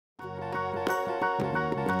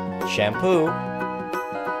shampoo,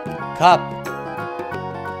 cup,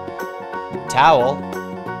 towel,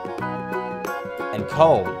 and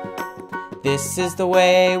comb. This is the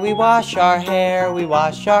way we wash our hair, we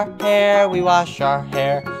wash our hair, we wash our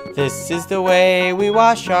hair. This is the way we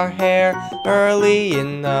wash our hair early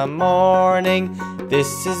in the morning.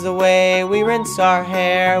 This is the way we rinse our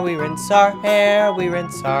hair, we rinse our hair, we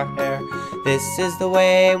rinse our hair. This is the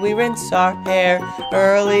way we rinse our hair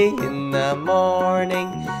early in the morning.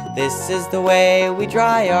 This is the way we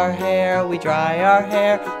dry our hair, we dry our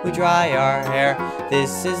hair, we dry our hair.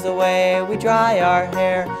 This is the way we dry our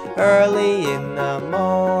hair early in the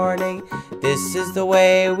morning. This is the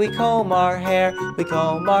way we comb our hair, we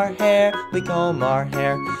comb our hair, we comb our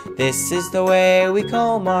hair. This is the way we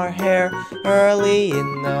comb our hair early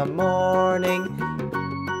in the morning.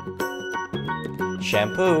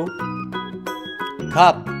 Shampoo,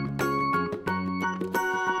 cup,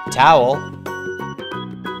 towel,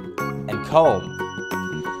 and comb.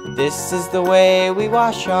 This is the way we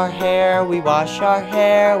wash our hair, we wash our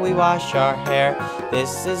hair, we wash our hair.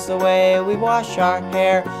 This is the way we wash our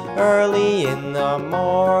hair early in the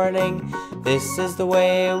morning. This is the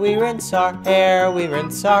way we rinse our hair, we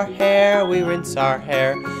rinse our hair, we rinse our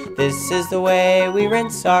hair. This is the way we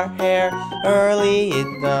rinse our hair early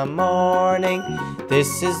in the morning.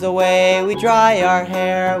 This is the way we dry our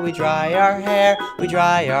hair, we dry our hair, we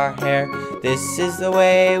dry our hair. This is the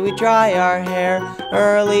way we dry our hair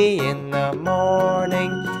early in the morning.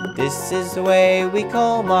 This is the way we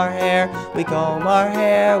comb our hair, we comb our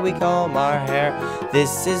hair, we comb our hair.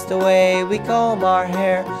 This is the way we comb our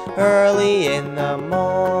hair early in the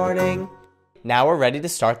morning. Now we're ready to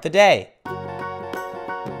start the day.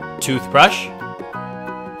 Toothbrush,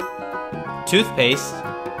 toothpaste,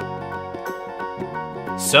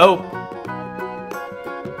 soap,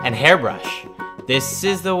 and hairbrush. This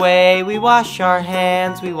is the way we wash our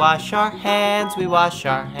hands, we wash our hands, we wash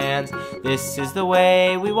our hands. This is the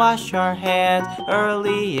way we wash our hands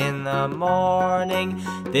early in the morning.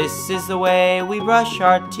 This is the way we brush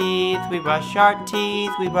our teeth, we brush our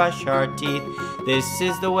teeth, we brush our teeth. This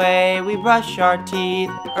is the way we brush our teeth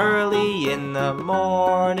early in the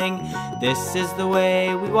morning. This is the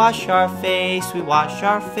way we wash our face, we wash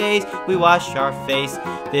our face, we wash our face.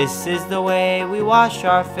 This is the way we wash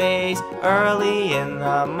our face early in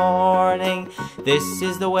the morning. This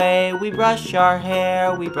is the way we brush our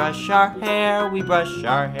hair, we brush our hair, we brush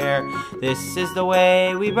our hair. This is the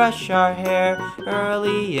way we brush our hair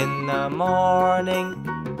early in the morning.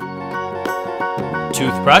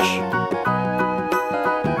 Toothbrush,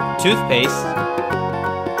 toothpaste,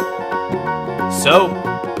 soap,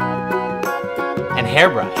 and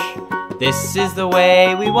hairbrush. This is the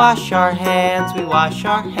way we wash our hands, we wash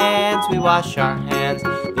our hands, we wash our hands.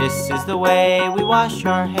 This is the way we wash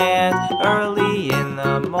our hands early in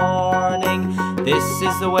the morning. This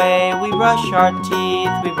is the way we brush our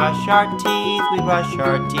teeth, we brush our teeth, we brush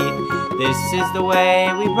our teeth. This is the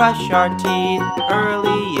way we brush our teeth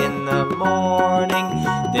early in the morning.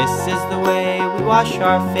 This is the way we wash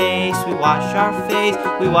our face, we wash our face,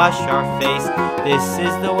 we wash our face. This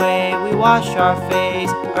is the way we wash our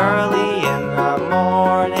face early in the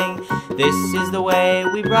morning. This is the way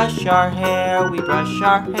we brush our hair, we brush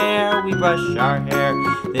our hair, we brush our hair.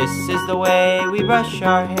 This is the way we brush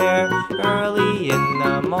our hair early in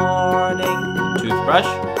the morning. Toothbrush,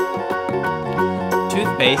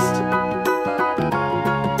 toothpaste,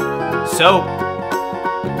 soap,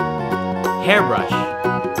 hairbrush.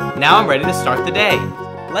 Now I'm ready to start the day.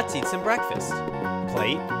 Let's eat some breakfast.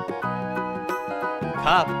 Plate,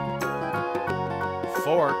 cup,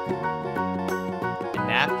 fork, and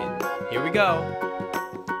napkin. Here we go.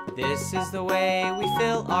 This is the way we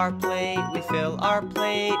fill our plate, we fill our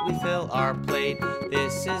plate, we fill our plate.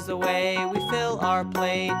 This is the way we fill our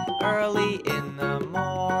plate early in the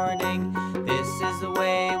morning. This is the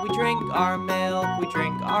way we drink our milk, we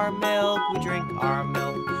drink our milk, we drink our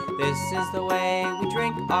milk. This is the way we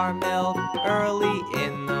drink our milk early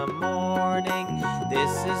in the morning.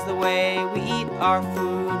 This is the way we eat our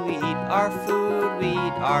food, we eat our food, we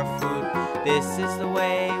eat our food. This is the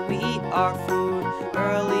way we eat our food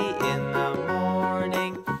early in the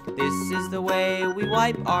morning. This is the way we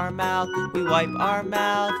wipe our mouth, we wipe our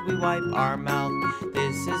mouth, we wipe our mouth.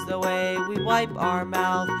 This is the way we wipe our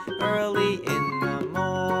mouth early in the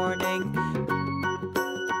morning.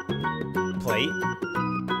 Plate,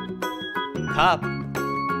 cup,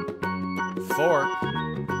 fork,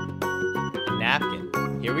 and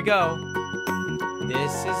napkin. Here we go.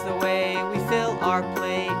 This is the way we fill our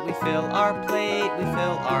plate, we fill our plate, we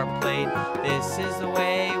fill our plate. This is the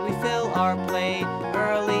way we fill our plate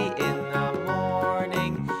early in the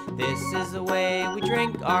morning. This This is the way we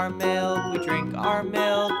drink our milk. We drink our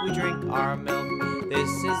milk. We drink our milk. This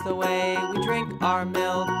is the way we drink our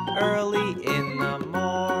milk early in the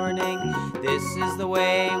morning. This is the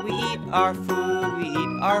way we eat our food. We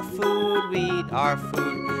eat our food. We eat our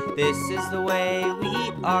food. This is the way we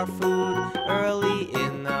eat our food early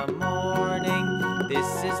in the morning.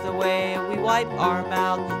 This is the way we wipe our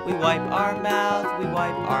mouth. We wipe our mouth. We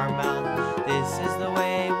wipe our mouth. This is the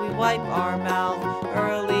way we wipe our mouth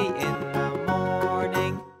early in the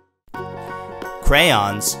morning.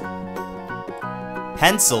 Crayons,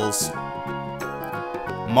 pencils,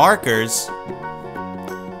 markers,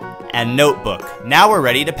 and notebook. Now we're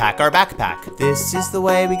ready to pack our backpack. This is the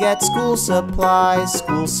way we get school supplies,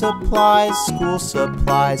 school supplies, school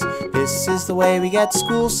supplies. This is the way we get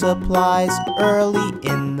school supplies early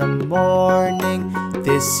in the morning.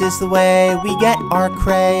 This is the way we get our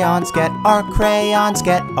crayons, get our crayons,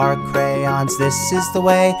 get our crayons. This is the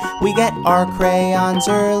way we get our crayons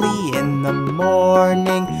early in the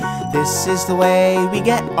morning. This is the way we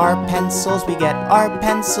get our pencils, we get our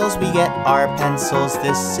pencils, we get our pencils.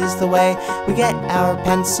 This is the way we get our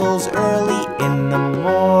pencils early in the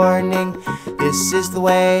morning. This is the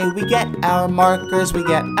way we get our markers, we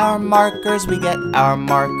get our markers, we get our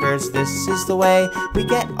markers. This is the way we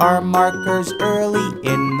get our markers early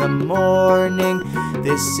in the morning.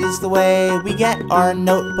 This is the way we get our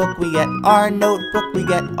notebook, we get our notebook, we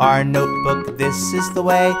get our notebook. This is the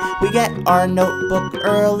way we get our notebook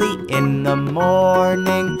early in the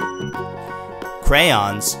morning.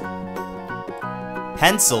 Crayons,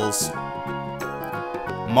 pencils,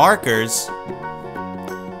 markers,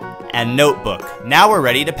 and notebook. Now we're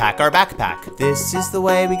ready to pack our backpack. This is the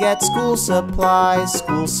way we get school supplies,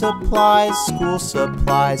 school supplies, school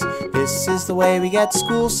supplies. This is the way we get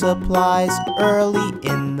school supplies early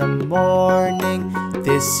in the morning.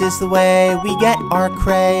 This is the way we get our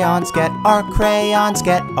crayons, get our crayons,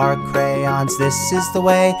 get our crayons. This is the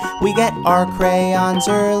way we get our crayons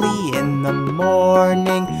early in the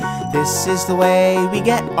morning. This is the way we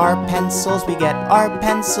get our pencils, we get our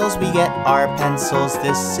pencils, we get our pencils.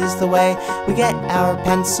 This is the way we get our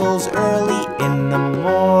pencils early in the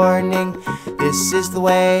morning. This is the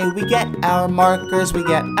way we get our markers, we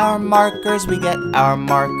get our markers, we get our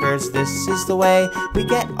markers. This is the way we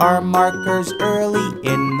get our markers early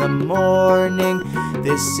in the morning.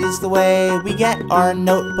 This is the way we get our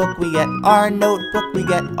notebook, we get our notebook, we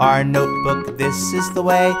get our notebook. This is the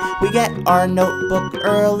way we get our notebook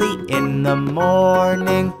early in the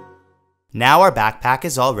morning. Now our backpack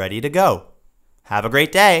is all ready to go. Have a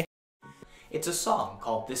great day. It's a song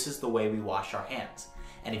called This Is the Way We Wash Our Hands,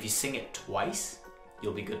 and if you sing it twice,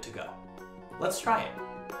 you'll be good to go. Let's try it.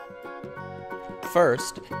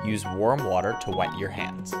 First, use warm water to wet your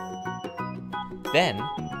hands. Then,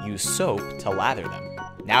 use soap to lather them.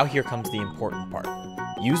 Now here comes the important part.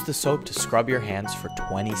 Use the soap to scrub your hands for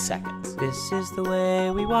 20 seconds. This is the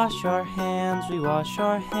way we wash our hands, we wash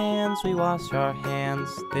our hands, we wash our hands.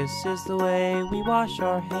 This is the way we wash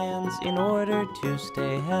our hands in order to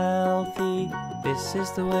stay healthy. This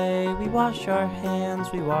is the way we wash our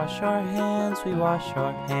hands, we wash our hands, we wash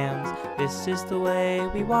our hands. This is the way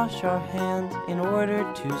we wash our hands in order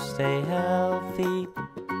to stay healthy.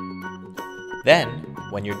 Then,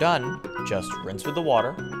 when you're done, just rinse with the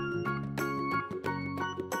water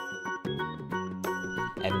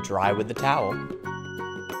and dry with the towel,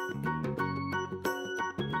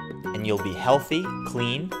 and you'll be healthy,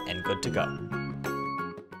 clean, and good to go.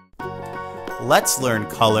 Let's learn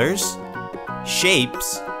colors,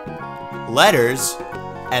 shapes, letters,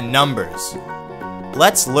 and numbers.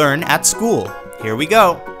 Let's learn at school. Here we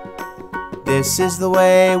go. This is the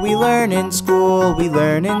way we learn in school, we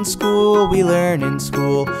learn in school, we learn in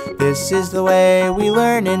school. This is the way we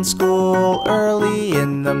learn in school early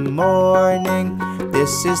in the morning.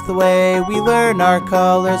 This is the way we learn our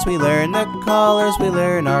colors, we learn the colors, we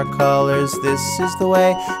learn our colors. This is the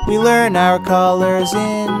way we learn our colors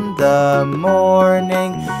in the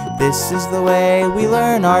morning. This is the way we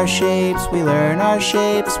learn our shapes, we learn our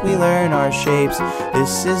shapes, we learn our shapes.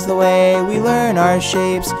 This is the way we learn our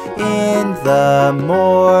shapes in the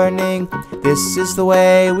morning. This is the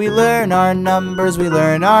way we learn our numbers, we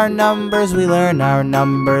learn our numbers, we learn our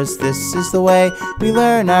numbers. This is the way we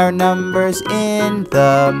learn our numbers in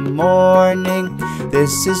the morning.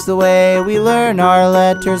 This is the way we learn our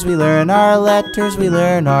letters, we learn our letters, we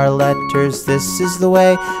learn our letters. This is the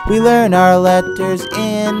way we learn our letters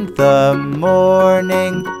in the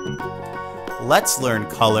morning. Let's learn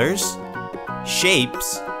colors,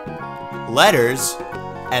 shapes, letters,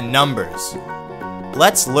 and numbers.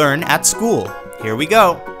 Let's learn at school. Here we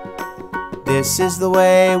go. This is the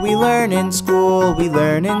way we learn in school. We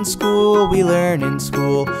learn in school, we learn in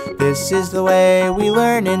school. This is the way we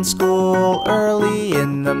learn in school early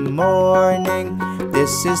in the morning.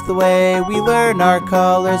 This is the way we learn our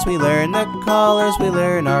colors. We learn the colors, we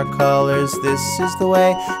learn our colors. This is the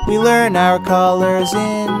way we learn our colors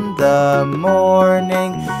in the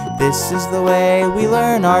morning. This is the way we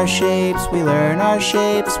learn our shapes. We learn our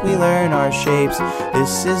shapes, we learn our shapes.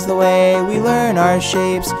 This is the way we learn our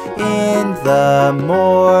shapes in the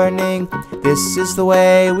morning. This is the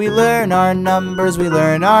way we learn our numbers. We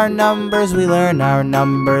learn our numbers, we learn our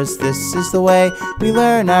numbers. This is the way we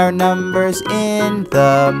learn our numbers in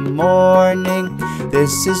the morning.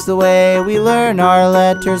 This is the way we learn our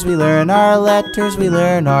letters. We learn our letters, we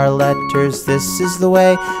learn our letters. This is the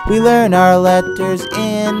way we learn our letters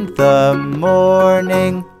in the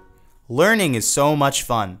morning. Learning is so much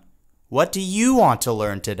fun. What do you want to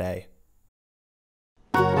learn today?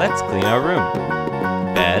 Let's clean our room.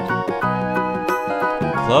 Bed,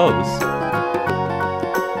 clothes,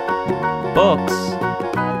 books,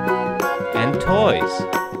 and toys.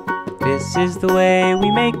 This is the way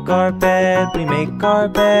we make our bed. We make our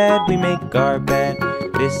bed, we make our bed.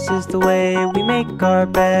 This is the way we make our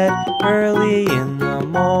bed early in the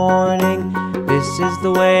morning. This is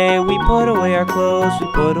the way we put away our clothes. We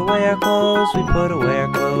put away our clothes, we put away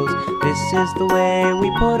our clothes. This is the way we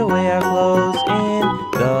put away our clothes in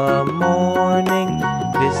the morning.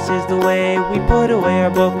 This is the way we put away our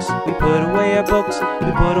books. We put away our books,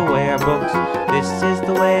 we put away our books. This is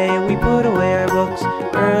the way we put away our books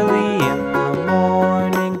early in the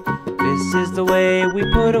morning. This is the way we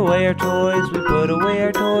put away our toys. We put away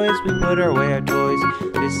our toys, we put away our toys.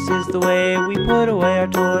 This is the way we put away our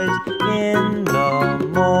toys in the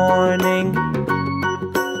morning.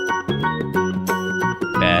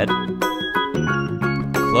 Bed,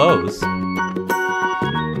 clothes,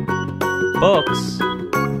 books,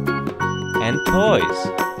 and toys.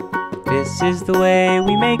 This is the way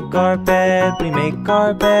we make our bed. We make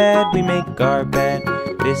our bed, we make our bed.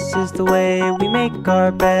 This is the way we make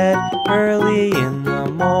our bed early in the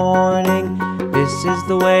morning. This is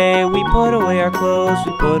the way we put away our clothes.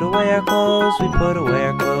 We put away our clothes, we put away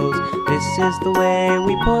our clothes. This is the way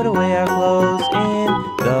we put away our clothes in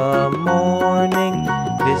the morning.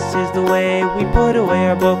 This is the way we put away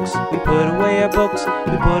our books. We put away our books,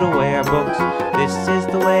 we put away our books. This is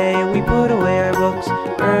the way we put away our books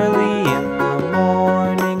early in the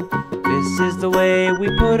morning. This is the way we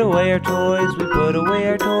put away our toys. We put away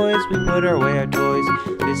our toys, we put away our toys.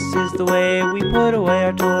 This is the way we put away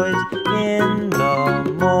our toys in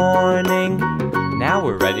the morning. Now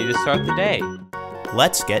we're ready to start the day.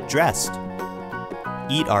 Let's get dressed.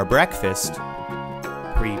 Eat our breakfast.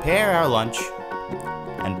 Prepare our lunch.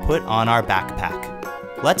 And put on our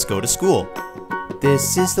backpack. Let's go to school.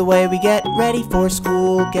 This is the way we get ready for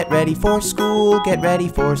school. Get ready for school, get ready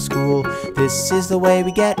for school. This is the way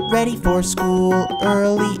we get ready for school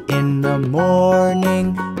early in the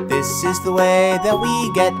morning. This is the way that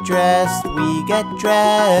we get dressed. We get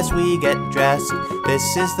dressed, we get dressed.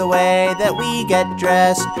 This is the way that we get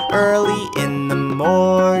dressed early in the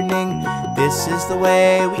morning. This is the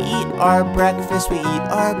way we eat our breakfast. We eat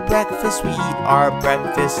our breakfast, we eat our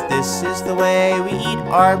breakfast. This is the way we eat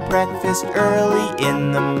our breakfast early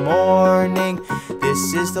in the morning.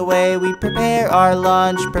 This is the way we prepare our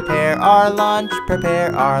lunch. Prepare our lunch,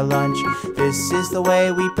 prepare our lunch. This is the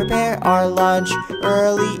way we prepare our lunch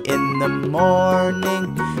early in the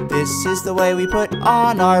morning. This is the way we put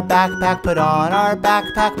on our backpack. Put on our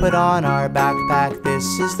backpack, put on our backpack. This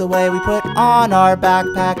is the way we put on our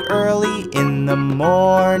backpack early in the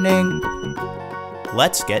morning.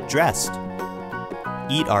 Let's get dressed.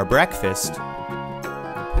 Eat our breakfast.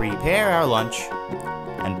 Prepare our lunch.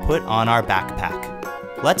 And put on our backpack.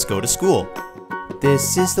 Let's go to school.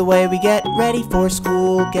 This is the way we get ready for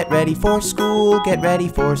school. Get ready for school, get ready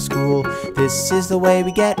for school. This is the way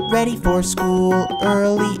we get ready for school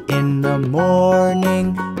early in the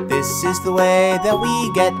morning. This is the way that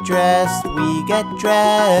we get dressed. We get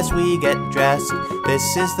dressed, we get dressed.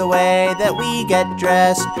 This is the way that we get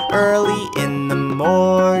dressed early in the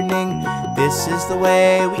morning. This is the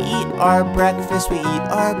way we eat our breakfast. We eat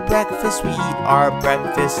our breakfast, we eat our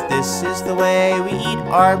breakfast. This is the way we eat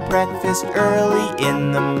our breakfast early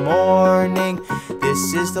in the morning.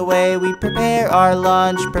 This is the way we prepare our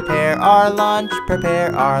lunch. Prepare our lunch,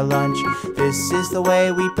 prepare our lunch. This is the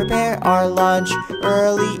way we prepare our lunch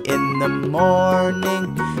early in the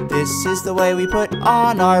morning. This is the way we put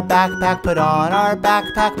on our backpack. Put on our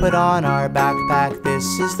backpack, put on our backpack. This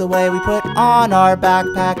is the way we put on our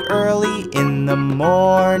backpack early in the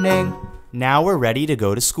morning. Now we're ready to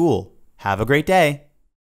go to school. Have a great day.